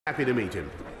Happy to meet him.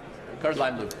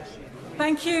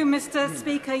 Thank you, Mr.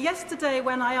 Speaker. Yesterday,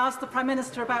 when I asked the Prime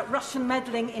Minister about Russian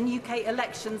meddling in UK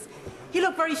elections, he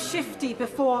looked very shifty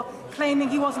before claiming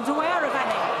he wasn't aware of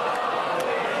any.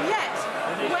 Yet,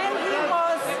 when he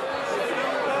was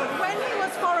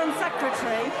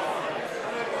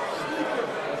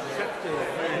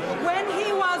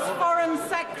Foreign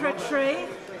Secretary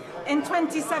in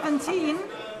 2017,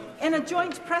 in a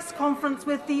joint press conference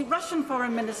with the Russian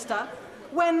Foreign Minister,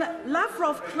 when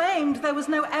Lavrov claimed there was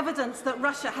no evidence that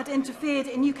Russia had interfered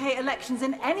in UK elections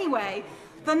in any way,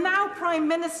 the now Prime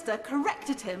Minister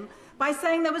corrected him by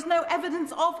saying there was no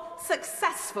evidence of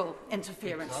successful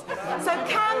interference. So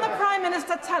can the Prime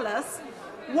Minister tell us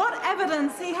what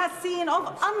evidence he has seen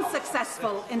of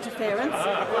unsuccessful interference?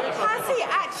 Has he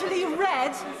actually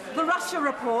read the Russia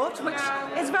report, which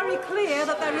is very clear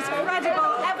that there is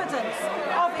credible evidence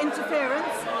of interference?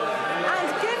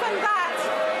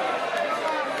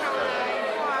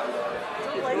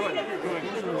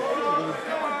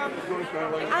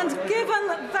 And given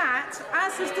that,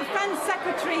 as his Defence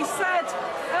Secretary said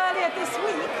earlier this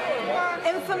week,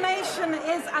 information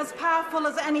is as powerful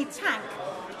as any tank,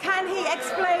 can he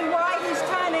explain why he's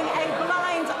turning a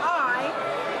blind eye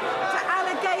to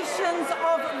allegations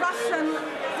of Russian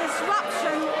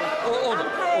disruption and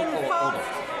playing fast?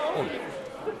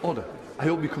 Order. I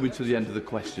hope you're coming to the end of the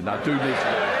question. I do need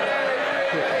to...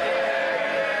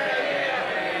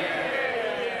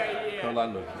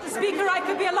 Speaker, I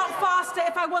could be a lot faster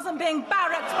if I wasn't being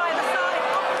barracked by the side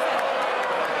opposite.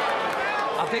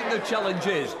 I think the challenge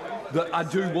is that I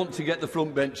do want to get the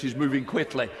front benches moving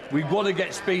quickly. We want to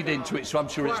get speed into it, so I'm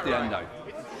sure it's the end now.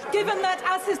 Given that,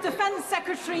 as his Defence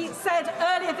Secretary said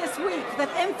earlier this week,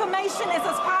 that information is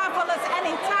as powerful as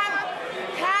any tank,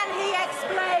 can he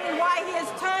explain why he is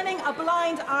turning a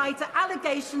blind eye to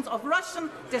allegations of Russian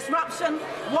disruption?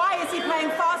 Why is he playing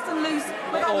fast and loose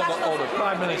with our national security?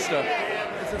 Prime Minister.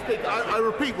 Mr. Speaker, I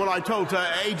repeat what I told her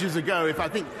ages ago, if I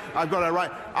think I've got it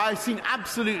right. I've seen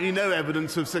absolutely no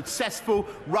evidence of successful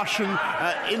Russian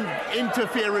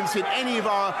interference in any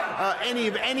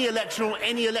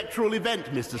electoral event,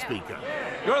 Mr. Speaker.